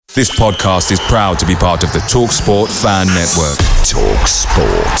This podcast is proud to be part of the TalkSport Fan Network.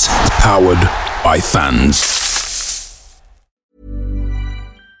 TalkSport. Powered by fans.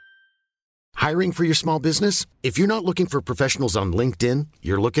 Hiring for your small business? If you're not looking for professionals on LinkedIn,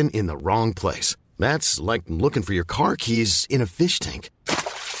 you're looking in the wrong place. That's like looking for your car keys in a fish tank.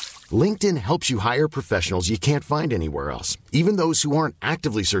 LinkedIn helps you hire professionals you can't find anywhere else, even those who aren't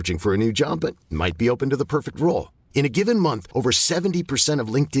actively searching for a new job but might be open to the perfect role. In a given month, over 70% of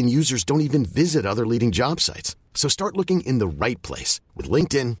LinkedIn users don't even visit other leading job sites. So start looking in the right place. With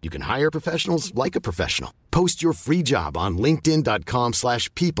LinkedIn, you can hire professionals like a professional. Post your free job on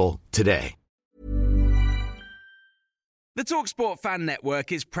linkedin.com/people today. The TalkSport Fan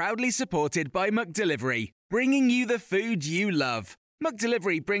Network is proudly supported by McDelivery, bringing you the food you love.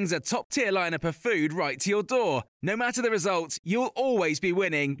 McDelivery brings a top-tier lineup of food right to your door. No matter the result, you'll always be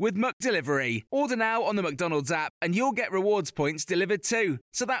winning with McDelivery. Order now on the McDonald's app and you'll get rewards points delivered too.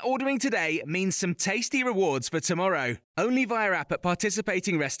 So that ordering today means some tasty rewards for tomorrow. Only via app at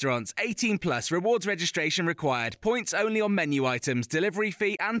participating restaurants. 18 plus. Rewards registration required. Points only on menu items. Delivery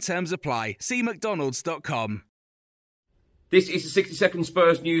fee and terms apply. See mcdonalds.com. This is the 60-second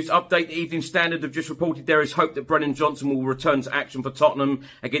Spurs news update. The Evening Standard have just reported there is hope that Brennan Johnson will return to action for Tottenham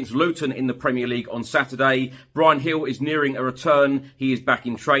against Luton in the Premier League on Saturday. Brian Hill is nearing a return. He is back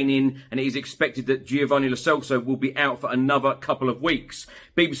in training, and it is expected that Giovanni Lo Celso will be out for another couple of weeks.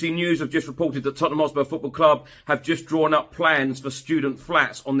 BBC News have just reported that Tottenham Hotspur Football Club have just drawn up plans for student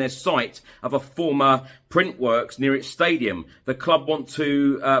flats on their site of a former Printworks near its stadium. The club want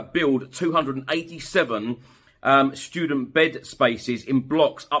to build 287 student bed spaces in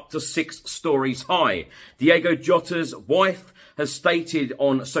blocks up to 6 stories high. Diego Jota's wife has stated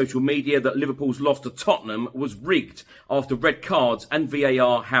on social media that Liverpool's loss to Tottenham was rigged after red cards and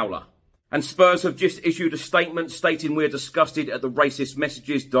VAR howler. And Spurs have just issued a statement stating we're disgusted at the racist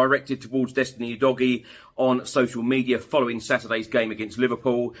messages directed towards Destiny Udogie on social media following Saturday's game against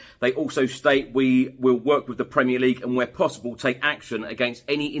Liverpool. They also state we will work with the Premier League and where possible take action against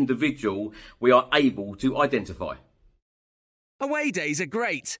any individual we are able to identify. Away days are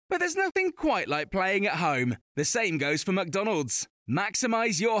great, but there's nothing quite like playing at home. The same goes for McDonald's.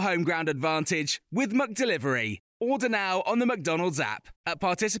 Maximise your home ground advantage with McDelivery. Order now on the McDonald's app. At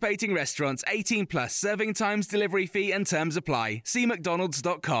participating restaurants, 18 plus, serving times, delivery fee and terms apply. See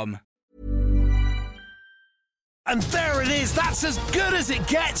mcdonalds.com. And there it is, that's as good as it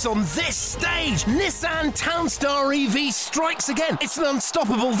gets on this stage. Nissan Townstar EV strikes again. It's an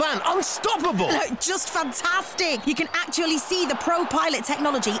unstoppable van, unstoppable. Just fantastic. You can actually see the Pro Pilot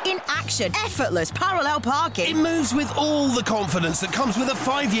technology in action. Effortless parallel parking. It moves with all the confidence that comes with a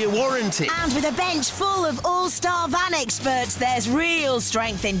 5-year warranty. And with a bench full of all-star van experts, there's real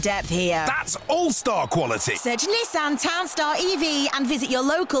strength in depth here. That's all-star quality. Search Nissan Townstar EV and visit your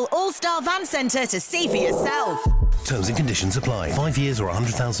local all-star van centre to see for yourself. Terms and conditions apply. 5 years or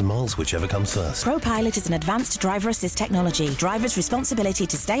 100,000 miles, whichever comes first. Pro Pilot is an advanced driver assist technology. Driver's responsibility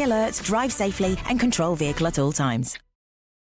to stay alert, drive safely and control vehicle at all times.